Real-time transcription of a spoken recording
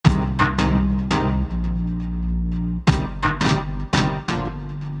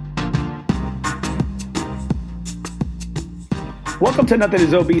Welcome to Nothing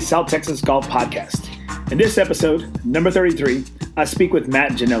is OB South Texas Golf Podcast. In this episode, number 33, I speak with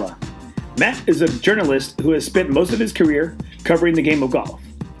Matt Ginella. Matt is a journalist who has spent most of his career covering the game of golf.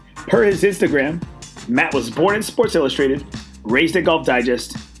 Per his Instagram, Matt was born in Sports Illustrated, raised at Golf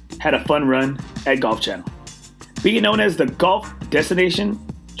Digest, had a fun run at Golf Channel. Being known as the golf destination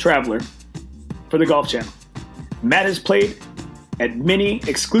traveler for the Golf Channel, Matt has played at many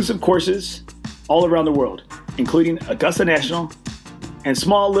exclusive courses all around the world, including Augusta National and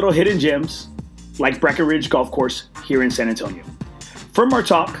small little hidden gems like Breckenridge Golf Course here in San Antonio. From our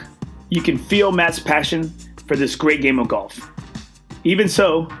talk, you can feel Matt's passion for this great game of golf. Even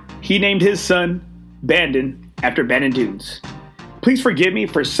so, he named his son Bandon after Bandon Dunes. Please forgive me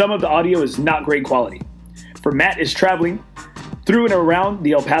for some of the audio is not great quality, for Matt is traveling through and around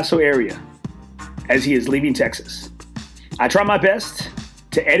the El Paso area as he is leaving Texas. I try my best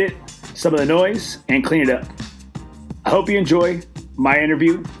to edit some of the noise and clean it up. I hope you enjoy my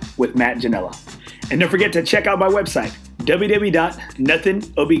interview with Matt Ginella. And don't forget to check out my website,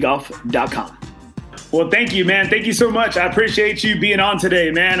 www.nothingobgolf.com. Well, thank you, man. Thank you so much. I appreciate you being on today,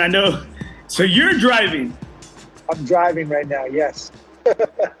 man. I know. So you're driving. I'm driving right now, yes. so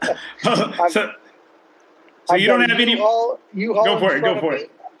you don't have any. U-Haul go for it.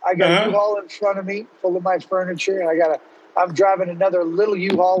 I got a U-Haul in front of me full of my furniture. And I'm driving another little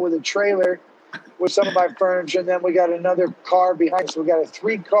U-Haul with a trailer with some of my furniture. And then we got another car behind us. We got a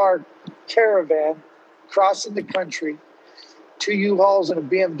 3-car caravan crossing the country, 2 U-Hauls and a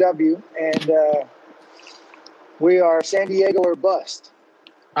BMW. And we are San Diego or bust.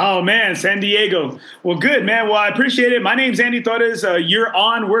 Oh, man, San Diego. Well, good, man. Well, I appreciate it. My name's Andy Torres.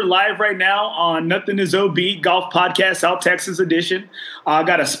 We're live right now on Nothing is OB Golf Podcast, South Texas edition. I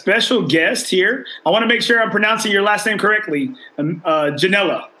got a special guest here. I want to make sure I'm pronouncing your last name correctly.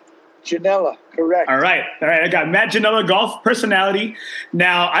 Ginella. Ginella, correct. All right. I got Matt Ginella, golf personality.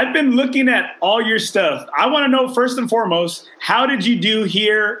 Now, I've been looking at all your stuff. I want to know, first and foremost, how did you do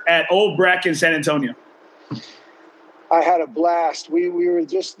here at Old Brack in San Antonio? I had a blast. We were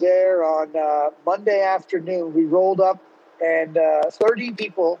just there on Monday afternoon. We rolled up, and 30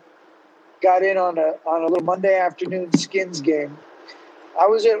 people got in on a little Monday afternoon skins game. I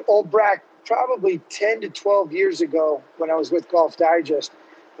was at Old Brack probably 10 to 12 years ago when I was with Golf Digest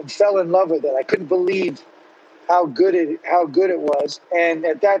and fell in love with it. I couldn't believe how good it was. And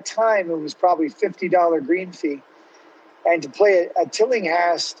at that time, it was probably $50 green fee. And to play a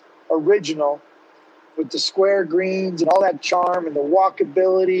Tillinghast original with the square greens and all that charm and the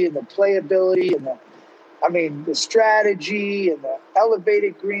walkability and the playability and the strategy and the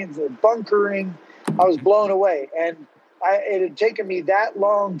elevated greens, the bunkering, I was blown away. And it had taken me that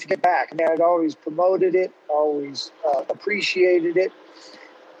long to get back. I mean, I'd always promoted it, always appreciated it.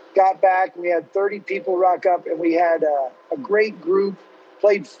 Got back, and we had 30 people rock up, and we had a great group,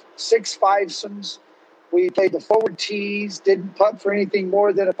 played 6 fivesomes. We played the forward tees, didn't putt for anything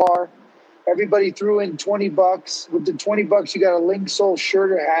more than a par. Everybody threw in $20. With the $20, you got a Link Soul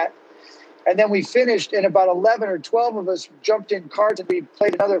shirt or hat. And then we finished, and about 11 or 12 of us jumped in carts, and we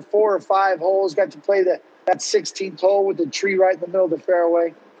played another 4 or 5 holes, got to play that 16th hole with the tree right in the middle of the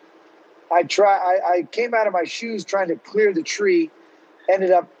fairway. I came out of my shoes trying to clear the tree,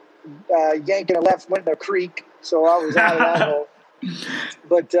 ended up yanking a left, went in a creek, so I was out of that hole.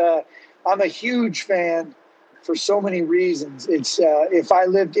 But I'm a huge fan for so many reasons. It's if I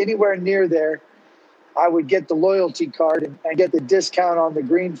lived anywhere near there, I would get the loyalty card and get the discount on the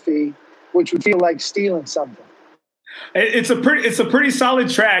green fee, which would feel like stealing something. It's a pretty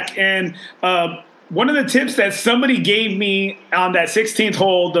solid track, and one of the tips that somebody gave me on that 16th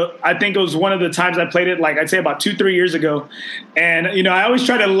hole, I think it was one of the times I played it, like I'd say about 2-3 years ago. And, I always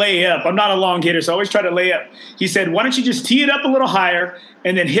try to lay up. I'm not a long hitter, so I always try to lay up. He said, why don't you just tee it up a little higher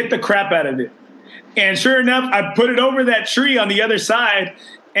and then hit the crap out of it? And sure enough, I put it over that tree on the other side,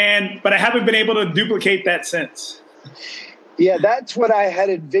 but I haven't been able to duplicate that since. Yeah, that's what I had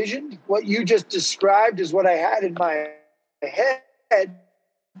envisioned. What you just described is what I had in my head,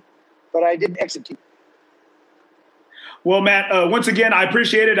 but I didn't execute. Well, Matt, once again, I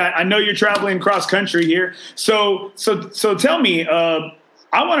appreciate it. I know you're traveling cross country here. So tell me, I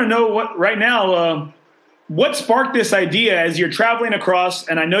want to know what sparked this idea as you're traveling across,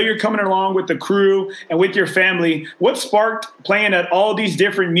 and I know you're coming along with the crew and with your family. What sparked playing at all these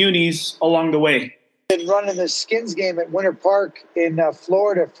different munis along the way? I've been running the skins game at Winter Park in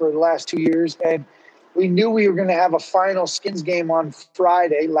Florida for the last 2 years, and we knew we were going to have a final skins game on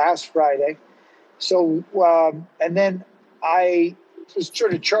last Friday. So, and then I was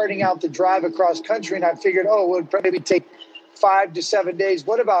sort of charting out the drive across country, and I figured, it would probably take 5 to 7 days.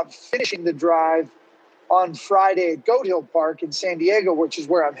 What about finishing the drive on Friday at Goat Hill Park in San Diego, which is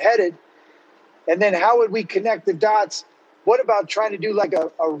where I'm headed. And then how would we connect the dots? What about trying to do like a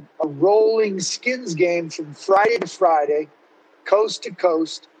rolling skins game from Friday to Friday, coast to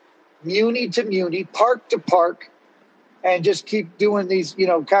coast, muni to muni, park to park, and just keep doing these,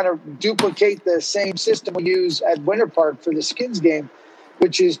 kind of duplicate the same system we use at Winter Park for the skins game,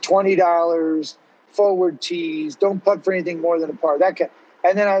 which is $20, forward tees, don't putt for anything more than a par.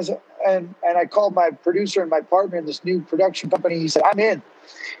 And then I called my producer and my partner in this new production company. He said, I'm in.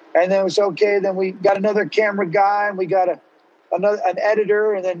 And then it was okay. Then we got another camera guy, and we got an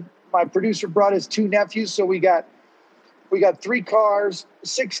editor, and then my producer brought his 2 nephews. So we got 3 cars,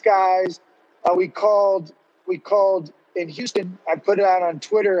 6 guys. We called in Houston. I put it out on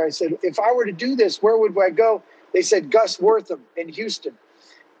Twitter. I said, if I were to do this, where would I go? They said Gus Wortham in Houston,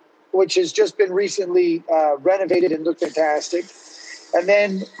 which has just been recently renovated and looked fantastic. And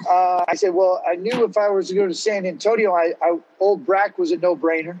then I said, well, I knew if I was to go to San Antonio, Old Brack was a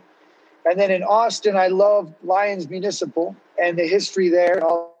no-brainer. And then in Austin, I love Lions Municipal and the history there and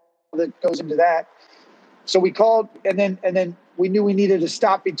all that goes into that. So we called, and then we knew we needed a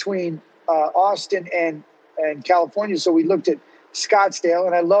stop between Austin and California. So we looked at Scottsdale,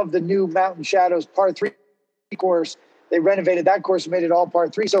 and I love the new Mountain Shadows par 3 course. They renovated that course and made it all par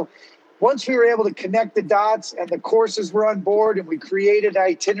 3. So once we were able to connect the dots and the courses were on board and we created an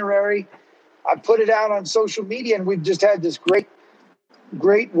itinerary, I put it out on social media, and we've just had this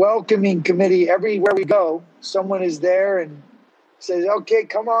great welcoming committee. Everywhere we go, someone is there and says, okay,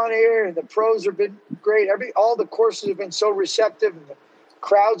 come on here. And the pros have been great. All the courses have been so receptive, and the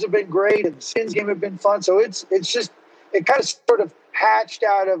crowds have been great, and the skins game have been fun. So it kind of sort of hatched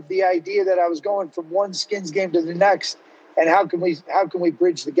out of the idea that I was going from one skins game to the next. And how can we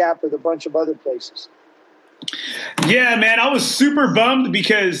bridge the gap with a bunch of other places? Yeah, man, I was super bummed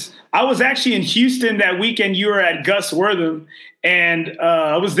because I was actually in Houston that weekend. You were at Gus Wortham, and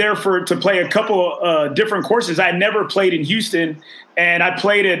I was there to play a couple different courses. I had never played in Houston, and I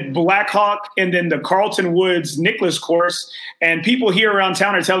played at Blackhawk and then the Carlton Woods Nicholas course. And people here around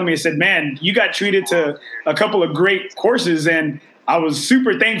town are telling me, I said, man, you got treated to a couple of great courses, and I was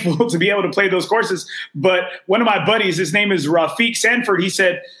super thankful to be able to play those courses. But one of my buddies, his name is Rafiq Sanford, he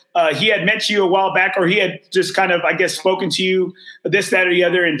said he had met you a while back, or he had just kind of, I guess, spoken to you this, that, or the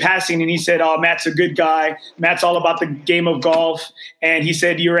other in passing. And he said, oh, Matt's a good guy. Matt's all about the game of golf. And he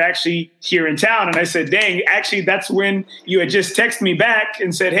said, you were actually here in town. And I said, dang, actually, that's when you had just texted me back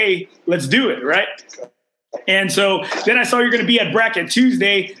and said, hey, let's do it, right? And so then I saw you're going to be at Bracket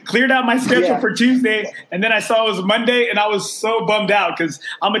Tuesday, cleared out my schedule for Tuesday. And then I saw it was Monday, and I was so bummed out because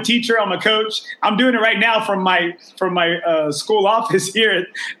I'm a teacher, I'm a coach. I'm doing it right now from my school office here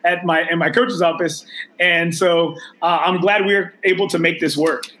in my coach's office. And so I'm glad we were able to make this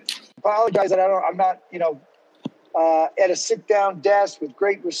work. Apologize that I'm not, at a sit down desk with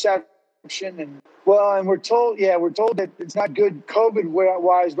great reception and we're told that it's not good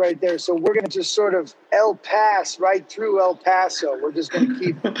COVID-wise right there. So we're going to just sort of pass right through El Paso. We're just going to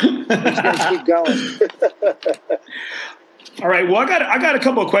keep going. All right. Well, I got a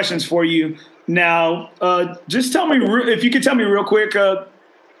couple of questions for you now. Just tell me if you could tell me real quick,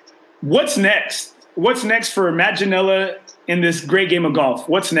 what's next? What's next for Matt Ginella in this great game of golf?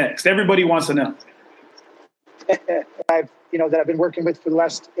 What's next? Everybody wants to know. That I've been working with for the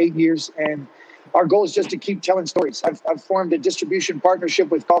last 8 years, and our goal is just to keep telling stories. I've formed a distribution partnership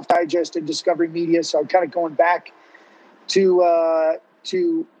with Golf Digest and Discovery Media, so I'm kind of going back to a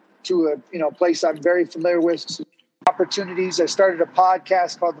place I'm very familiar with. Some opportunities. I started a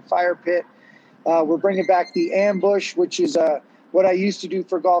podcast called The Fire Pit. We're bringing back The Ambush, which is what I used to do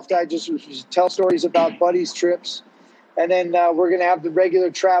for Golf Digest, which was tell stories about buddies' trips. And then we're going to have the regular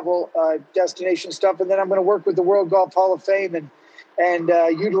travel destination stuff. And then I'm going to work with the World Golf Hall of Fame and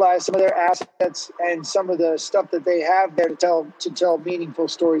utilize some of their assets and some of the stuff that they have there to tell meaningful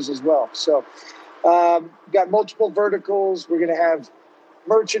stories as well. So got multiple verticals. We're going to have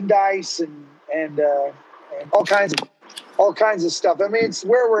merchandise and all kinds of stuff. I mean, it's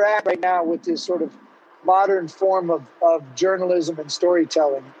where we're at right now with this sort of modern form of journalism and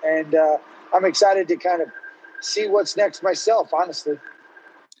storytelling. And I'm excited to kind of see what's next myself, honestly.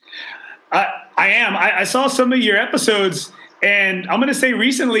 I am. I saw some of your episodes, and I'm going to say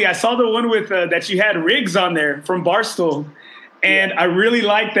recently I saw the one with that you had Riggs on there from Barstool, and I really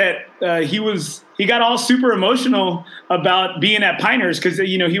liked that he got all super emotional about being at Pinehurst because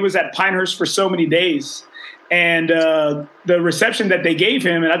he was at Pinehurst for so many days, and the reception that they gave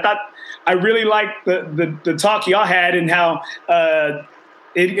him, and I really liked the talk y'all had and how.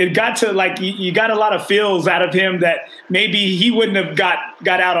 It got to you got a lot of feels out of him that maybe he wouldn't have got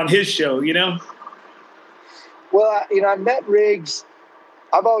out on his show, Well, I met Riggs.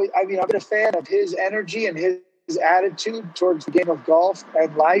 I've been a fan of his energy and his attitude towards the game of golf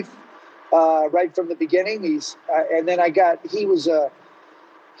and life right from the beginning. And then he was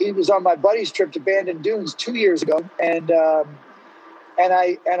on my buddy's trip to Bandon Dunes 2 years ago, and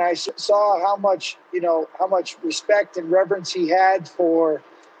I saw how much respect and reverence he had for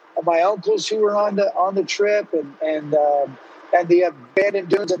my uncles who were on the trip, and the Bandon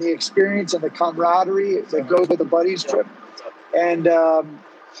Dunes and the experience and the camaraderie that goes with a buddy's trip, and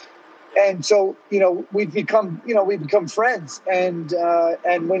so we've become friends, and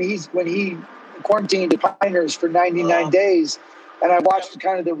when he quarantined at Pinehurst for 99 days, and I watched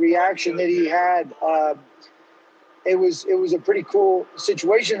kind of the reaction that he had. It was a pretty cool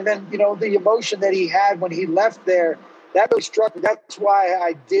situation. And then, the emotion that he had when he left there, that really struck me. That's why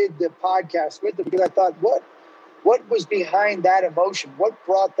I did the podcast with him, because I thought, what was behind that emotion? What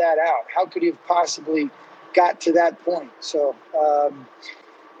brought that out? How could he have possibly got to that point? So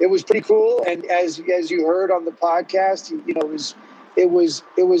it was pretty cool. And as you heard on the podcast, it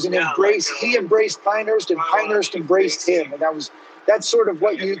was an embrace. He embraced Pinehurst, and Pinehurst embraced him. And that's sort of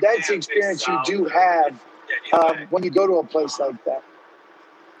that's the experience you do have when you go to a place like that.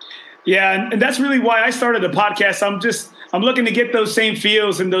 Yeah, and that's really why I started the podcast. I'm looking to get those same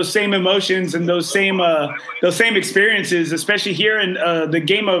feels and those same emotions and those same experiences, especially here in the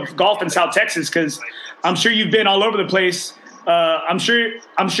game of golf in South Texas, because I'm sure you've been all over the place. I'm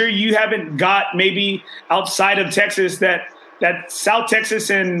sure you haven't got maybe outside of Texas that South Texas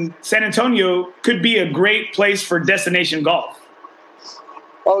and San Antonio could be a great place for destination golf.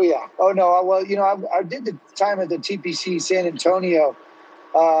 Oh, yeah. Oh, no. Well, I did the time at the TPC San Antonio,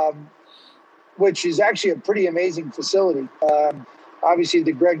 which is actually a pretty amazing facility. Obviously,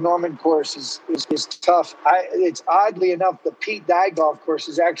 the Greg Norman course is tough. It's oddly enough, the Pete Dye golf course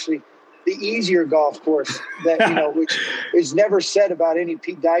is actually the easier golf course that, which is never said about any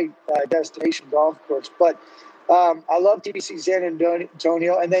Pete Dye destination golf course. But I love TPC San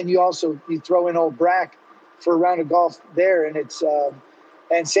Antonio. And then you throw in Old Brack for a round of golf there. And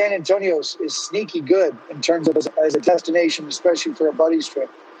and San Antonio is sneaky good in terms of as a destination, especially for a buddy's trip.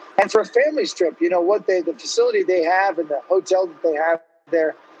 And for a family's trip, the facility they have and the hotel that they have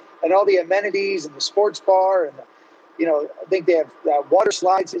there and all the amenities and the sports bar and I think they have water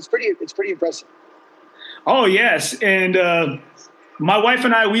slides. It's pretty impressive. Oh, yes. And my wife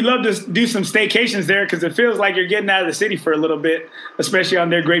and I, we love to do some staycations there because it feels like you're getting out of the city for a little bit, especially on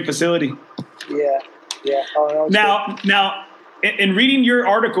their great facility. Yeah. Oh, no, Now, in reading your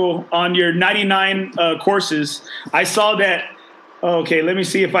article on your 99 courses, I saw that, okay, let me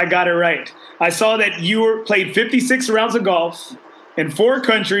see if I got it right. I saw that you played 56 rounds of golf in 4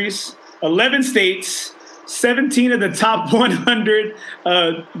 countries, 11 states, 17 of the top 100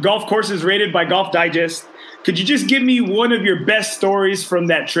 golf courses rated by Golf Digest. Could you just give me one of your best stories from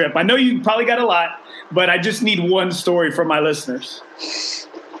that trip? I know you probably got a lot, but I just need one story for my listeners.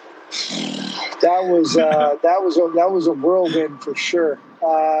 That was a whirlwind for sure.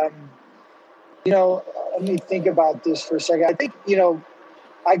 Let me think about this for a second. I think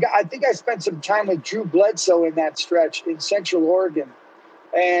I think I spent some time with Drew Bledsoe in that stretch in Central Oregon,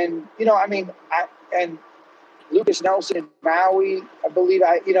 and and Lucas Nelson in Maui. I believe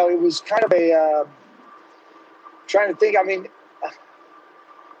it was kind of a trying to think.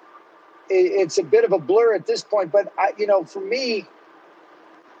 It's a bit of a blur at this point, but for me.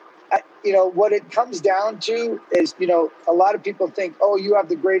 What it comes down to is, a lot of people think, oh, you have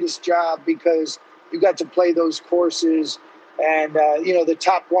the greatest job because you got to play those courses and, the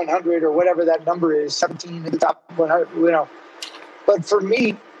top 100 or whatever that number is, 17 in the top 100, But for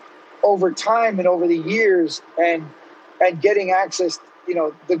me, over time and over the years and getting access,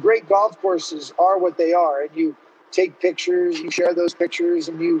 the great golf courses are what they are. And you take pictures, you share those pictures,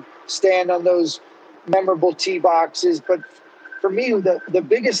 and you stand on those memorable tee boxes. But for me, the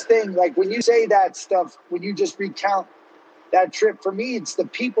biggest thing, like when you say that stuff, when you just recount that trip, for me, it's the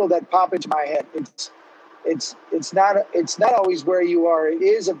people that pop into my head. It's not always where you are.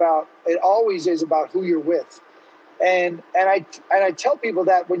 It always is about who you're with. And I tell people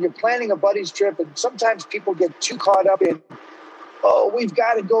that when you're planning a buddy's trip, and sometimes people get too caught up in, oh, we've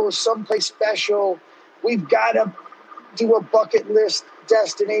got to go someplace special. We've got to do a bucket list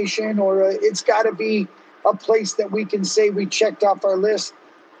destination, or it's got to be a place that we can say we checked off our list.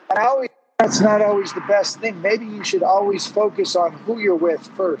 And that's not always the best thing. Maybe you should always focus on who you're with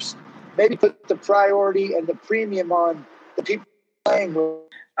first. Maybe put the priority and the premium on the people playing with.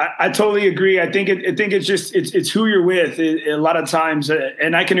 I totally agree. I think it's just it's who you're with a lot of times,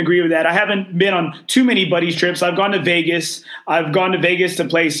 and I can agree with that. I haven't been on too many buddies trips. I've gone to Vegas. I've gone to Vegas to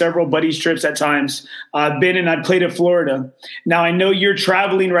play several buddies trips at times. I've been and I played at Florida. Now I know you're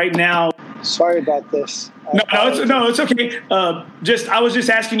traveling right now. Sorry about this. No, it's okay. I was just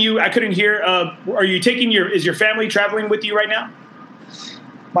asking you. I couldn't hear. Are you taking is your family traveling with you right now?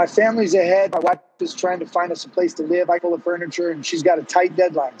 My family's ahead. My wife is trying to find us a place to live. I pull the furniture, and she's got a tight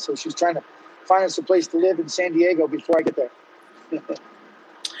deadline. So she's trying to find us a place to live in San Diego before I get there.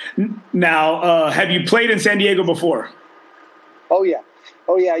 Now, have you played in San Diego before? Oh yeah.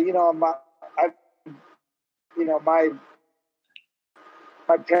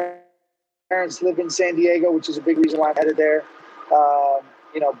 My parents live in San Diego, which is a big reason why I'm headed there.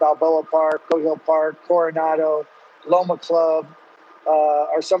 Balboa Park, Coe Hill Park, Coronado, Loma Club.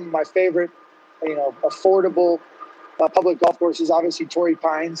 Are some of my favorite, affordable public golf courses. Obviously, Torrey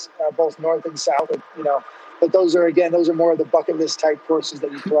Pines, both north and south. But those are more of the bucket list type courses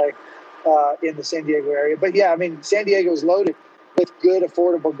that you play in the San Diego area. But yeah, I mean, San Diego is loaded with good,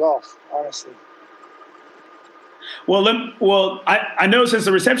 affordable golf. Honestly. Well, I know since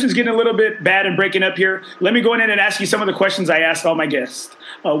the reception is getting a little bit bad and breaking up here, let me go in and ask you some of the questions I ask all my guests.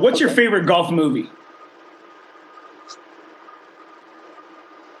 What's your favorite golf movie?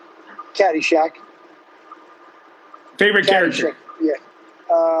 Caddyshack. Favorite character? Yeah.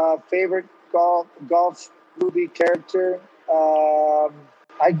 Favorite golf movie character?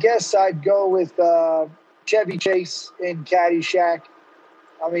 I guess I'd go with Chevy Chase in Caddyshack.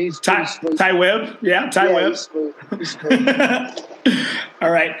 I mean, he's Ty Webb. Yeah, Ty Webb. He's smooth.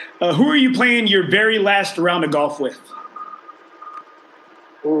 All right. Who are you playing your very last round of golf with?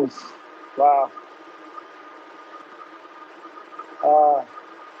 Oof. Wow.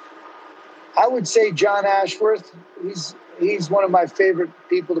 I would say John Ashworth. He's one of my favorite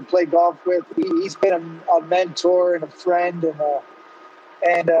people to play golf with. He's been a mentor and a friend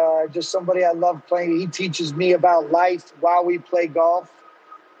and just somebody I love playing. He teaches me about life while we play golf,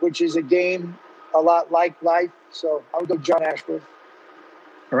 which is a game a lot like life. So I would go John Ashworth.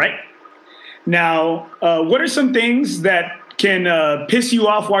 All right. Now, what are some things that can piss you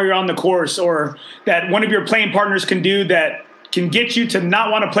off while you're on the course, or that one of your playing partners can do that can get you to not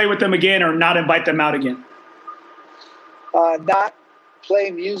want to play with them again or not invite them out again? Not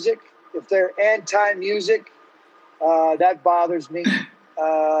play music. If they're anti-music, that bothers me.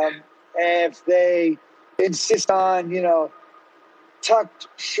 And if they insist on, tucked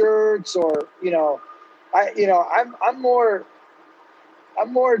shirts or, I'm more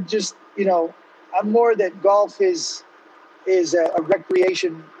that golf is a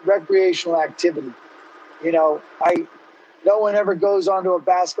recreational activity. No one ever goes onto a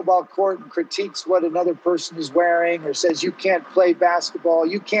basketball court and critiques what another person is wearing or says you can't play basketball,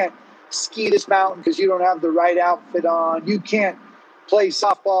 you can't ski this mountain because you don't have the right outfit on, you can't play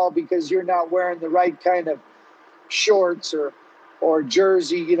softball because you're not wearing the right kind of shorts or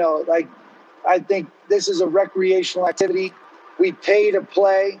jersey. I think this is a recreational activity. We pay to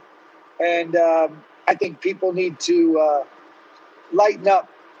play, and I think people need to lighten up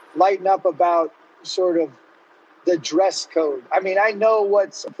about sort of the dress code. I mean, I know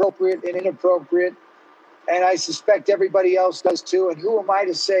what's appropriate and inappropriate, and I suspect everybody else does too. And who am I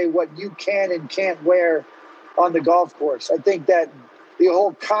to say what you can and can't wear on the golf course? I think that the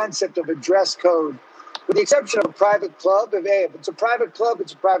whole concept of a dress code, with the exception of a private club, if it's a private club,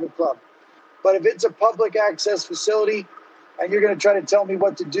 it's a private club. But if it's a public access facility and you're going to try to tell me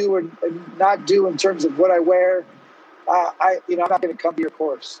what to do and not do in terms of what I wear, I'm not going to come to your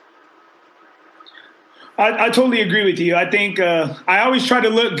course. I totally agree with you. I think I always try to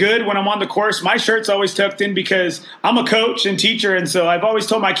look good when I'm on the course. My shirt's always tucked in because I'm a coach and teacher, and so I've always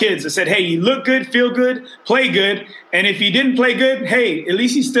told my kids, I said, hey, you look good, feel good, play good, and if you didn't play good, hey, at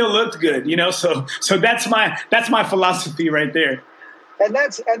least you still looked good, So that's my philosophy right there. And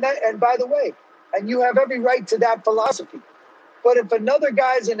by the way, and you have every right to that philosophy. But if another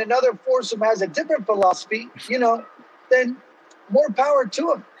guy's in another foursome has a different philosophy, then more power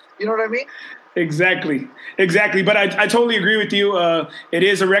to him. You know what I mean? Exactly. But I totally agree with you. It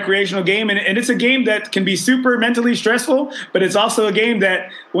is a recreational game, and it's a game that can be super mentally stressful, but it's also a game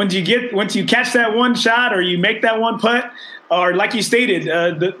that once you catch that one shot or you make that one putt, or like you stated,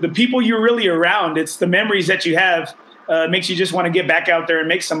 the people you're really around, it's the memories that you have, makes you just want to get back out there and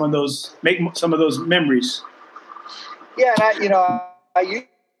make some of those memories. Yeah, I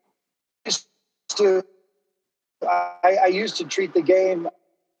used to treat the game.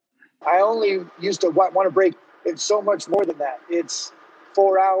 I only used to want to break. It's so much more than that. It's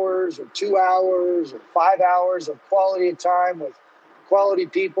 4 hours or 2 hours or 5 hours of quality time with quality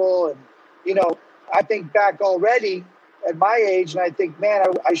people. And, I think back already at my age, and I think, man,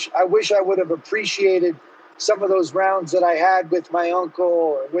 I wish I would have appreciated some of those rounds that I had with my uncle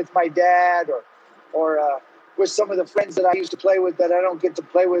or with my dad or with some of the friends that I used to play with that I don't get to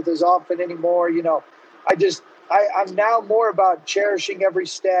play with as often anymore. I'm now more about cherishing every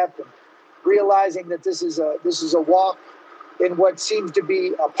step and realizing that this is a walk in what seems to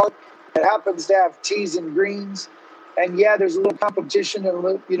be a park that happens to have tees and greens. And yeah, there's a little competition and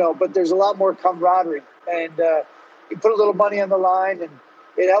but there's a lot more camaraderie. And you put a little money on the line, and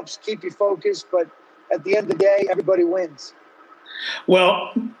it helps keep you focused. But at the end of the day, everybody wins.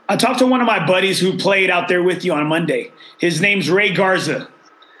 Well, I talked to one of my buddies who played out there with you on Monday. His name's Ray Garza.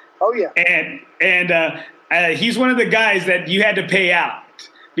 Oh yeah, and he's one of the guys that you had to pay out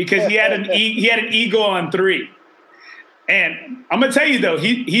because he had an eagle on 3. And I'm gonna tell you though,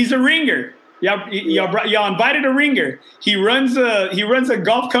 he's a ringer. Y'all invited a ringer. He runs a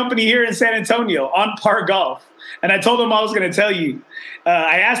golf company here in San Antonio, On Par Golf. And I told him I was going to tell you.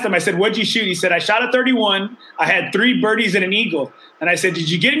 I asked him, I said, what'd you shoot? He said, I shot a 31. I had 3 birdies and an eagle. And I said, did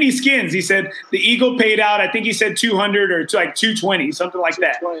you get any skins? He said, the eagle paid out. I think he said 200 or like 220, something like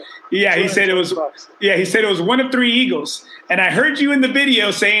that. Yeah, he said it was. Yeah, he said it was 1 of 3 eagles. And I heard you in the video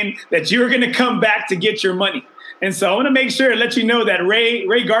saying that you were going to come back to get your money. And so I want to make sure and let you know that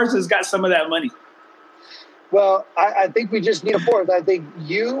Ray Garza's got some of that money. Well, I think we just need a 4th. I think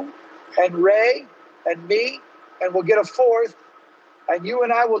you and Ray and me, and we'll get a 4th. And you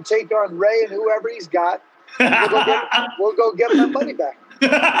and I will take on Ray and whoever he's got. We'll go get my money back.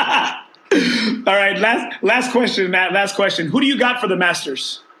 All right, last question, Matt. Last question. Who do you got for the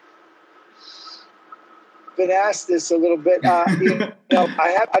Masters? Been asked this a little bit.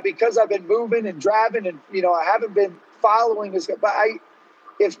 Because I've been moving and driving, and I haven't been following this. But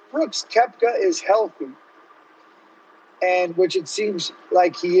if Brooks Koepka is healthy, and which it seems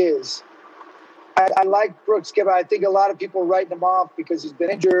like he is, I like Brooks Koepka. I think a lot of people are writing him off because he's been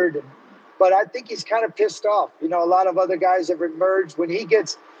injured, but I think he's kind of pissed off. A lot of other guys have emerged when he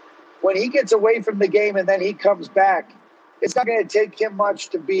gets away from the game and then he comes back. It's not going to take him much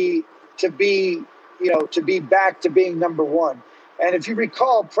to be back to being number 1. And if you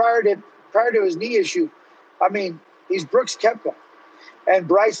recall, prior to his knee issue, he's Brooks Koepka. And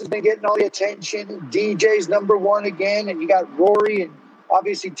Bryce has been getting all the attention. DJ's number 1 again. And you got Rory, and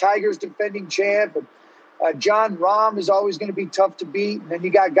obviously Tiger's defending champ. And John Rahm is always going to be tough to beat. And then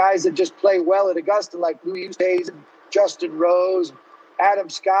you got guys that just play well at Augusta, like Louis Oosthuizen and Justin Rose, and Adam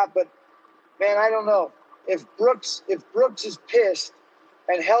Scott. But, man, I don't know. If Brooks is pissed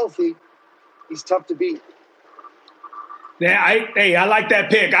and healthy, he's tough to beat. Yeah, I like that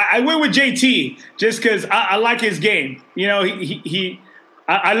pick. I went with JT just because I like his game.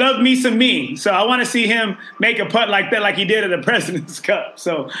 I love me some me, so I want to see him make a putt like that, like he did at the President's Cup.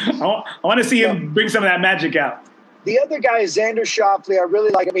 So I want to see him bring some of that magic out. The other guy is Xander Schauffele. I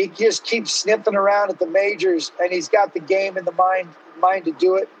really like him. He just keeps sniffing around at the majors, and he's got the game and the mind to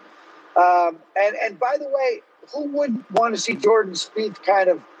do it. And by the way, who wouldn't want to see Jordan Spieth kind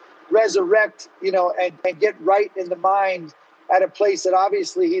of resurrect, and get right in the mind at a place that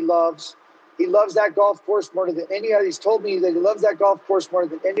obviously he loves. He loves that golf course more than any other. He's told me that he loves that golf course more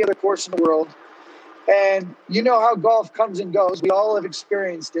than any other course in the world. And you know how golf comes and goes. We all have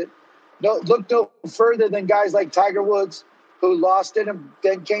experienced it. Look no further than guys like Tiger Woods, who lost it and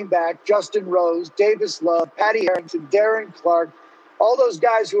then came back, Justin Rose, Davis Love, Patty Harrington, Darren Clark, all those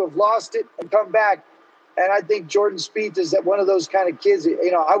guys who have lost it and come back. And I think Jordan Spieth is one of those kind of kids.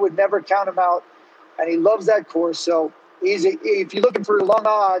 I would never count him out, and he loves that course. So if you're looking for long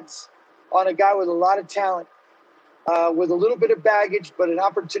odds on a guy with a lot of talent, with a little bit of baggage, but an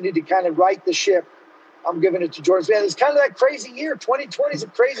opportunity to kind of right the ship, I'm giving it to Jordan Spieth. It's kind of that crazy year. 2020 is a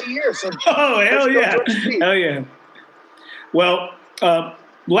crazy year. So hell yeah. Well, very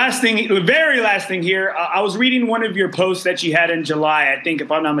last thing here. I was reading one of your posts that you had in July, I think, if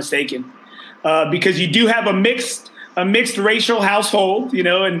I'm not mistaken. Because you do have a mixed racial household,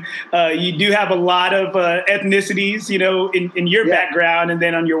 and you do have a lot of ethnicities, in your background, and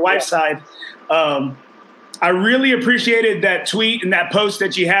then on your wife's side. I really appreciated that tweet and that post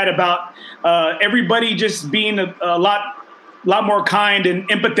that you had about everybody just being a lot more kind and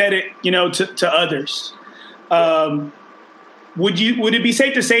empathetic, to others. Would it be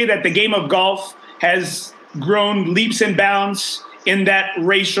safe to say that the game of golf has grown leaps and bounds in that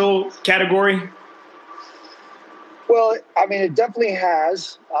racial category? Well, it definitely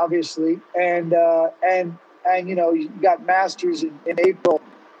has, obviously, and you got Masters in April.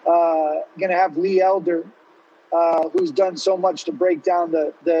 Going to have Lee Elder, who's done so much to break down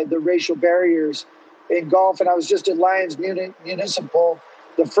the racial barriers in golf, and I was just at Lions Municipal,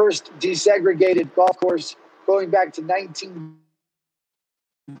 the first desegregated golf course going back to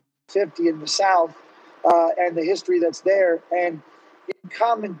 1950 in the South, and the history that's there. And in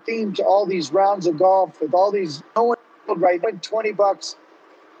common theme to all these rounds of golf with all these, no one right, $20.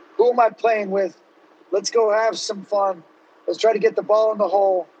 Who am I playing with? Let's go have some fun. Let's try to get the ball in the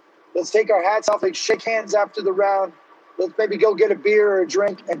hole. Let's take our hats off, like shake hands after the round. Let's maybe go get a beer or a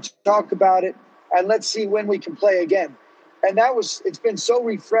drink and talk about it. And let's see when we can play again. And it's been so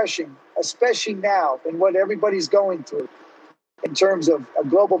refreshing, especially now in what everybody's going through in terms of a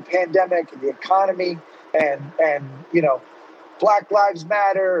global pandemic and the economy and Black Lives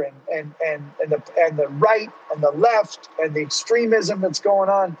Matter and the right and the left and the extremism that's going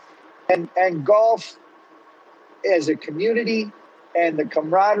on. And golf as a community and the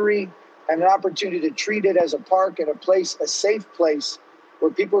camaraderie and an opportunity to treat it as a park and a safe place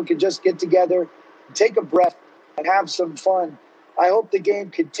where people can just get together, take a breath, and have some fun. I hope the game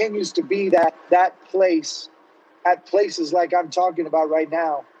continues to be that place at places like I'm talking about right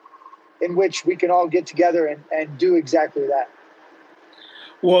now, in which we can all get together and do exactly that.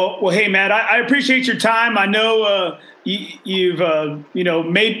 Well, hey, Matt, I appreciate your time. I know you've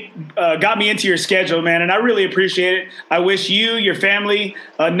got me into your schedule, man, and I really appreciate it. I wish you, your family,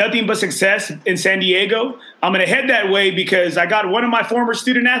 nothing but success in San Diego. I'm going to head that way because I got one of my former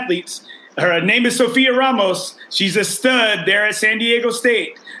student athletes. Her name is Sofia Ramos. She's a stud there at San Diego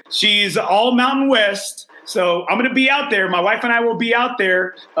State. She's all Mountain West. So I'm going to be out there. My wife and I will be out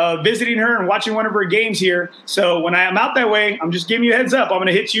there visiting her and watching one of her games here. So when I am out that way, I'm just giving you a heads up. I'm going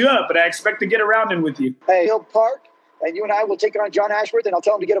to hit you up, but I expect to get around in with you. Hey, Hill Park, and you and I will take on John Ashworth, and I'll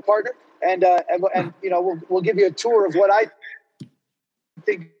tell him to get a partner, and we'll give you a tour of what I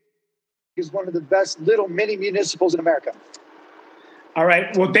think is one of the best little mini municipals in America. All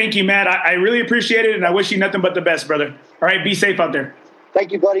right. Well, thank you, Matt. I really appreciate it, and I wish you nothing but the best, brother. All right. Be safe out there.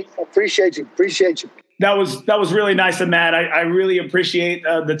 Thank you, buddy. I appreciate you. That was really nice of Matt. I really appreciate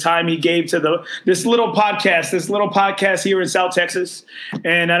the time he gave to this little podcast here in South Texas.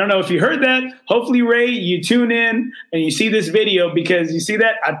 And I don't know if you heard that. Hopefully, Ray, you tune in and you see this video because you see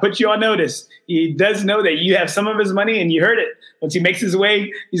that I put you on notice. He does know that you have some of his money and you heard it. Once he makes his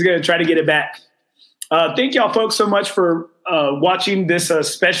way, he's going to try to get it back. Thank y'all folks so much for watching this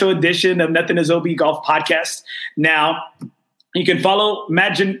special edition of Nothing is OB Golf Podcast. Now, you can follow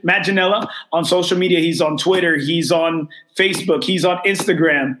Matt Ginella on social media. He's on Twitter. He's on Facebook. He's on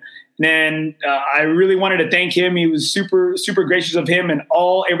Instagram. And I really wanted to thank him. He was super, super gracious of him and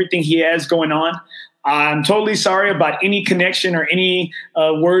everything he has going on. I'm totally sorry about any connection or any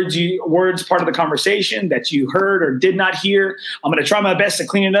words part of the conversation that you heard or did not hear. I'm going to try my best to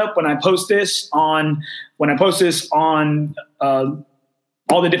clean it up when I post this on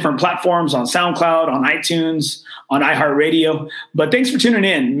all the different platforms, on SoundCloud, on iTunes, on iHeartRadio. But thanks for tuning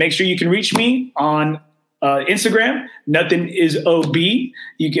in. Make sure you can reach me on Instagram, Nothing is OB.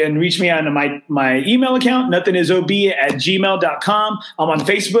 You can reach me on my email account, nothingisob@gmail.com. I'm on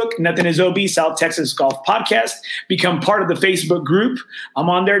Facebook, Nothing is OB South Texas Golf Podcast. Become part of the Facebook group. I'm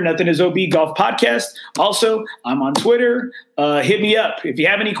on there, Nothing is OB Golf Podcast. Also, I'm on Twitter. Hit me up. If you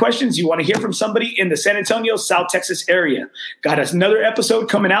have any questions, you want to hear from somebody in the San Antonio, South Texas area. Got us another episode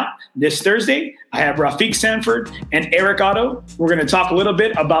coming out this Thursday. I have Rafiq Sanford and Eric Otto. We're going to talk a little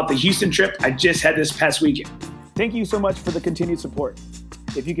bit about the Houston trip I just had this past weekend. Thank you so much for the continued support.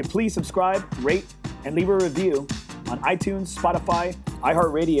 If you could please subscribe, rate, and leave a review on iTunes, Spotify,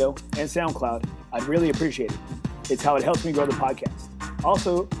 iHeartRadio, and SoundCloud, I'd really appreciate it. It's how it helps me grow the podcast.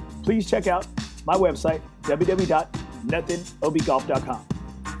 Also, please check out my website, www.nothingobgolf.com.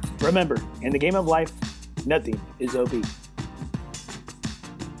 Remember, in the game of life, nothing is OB.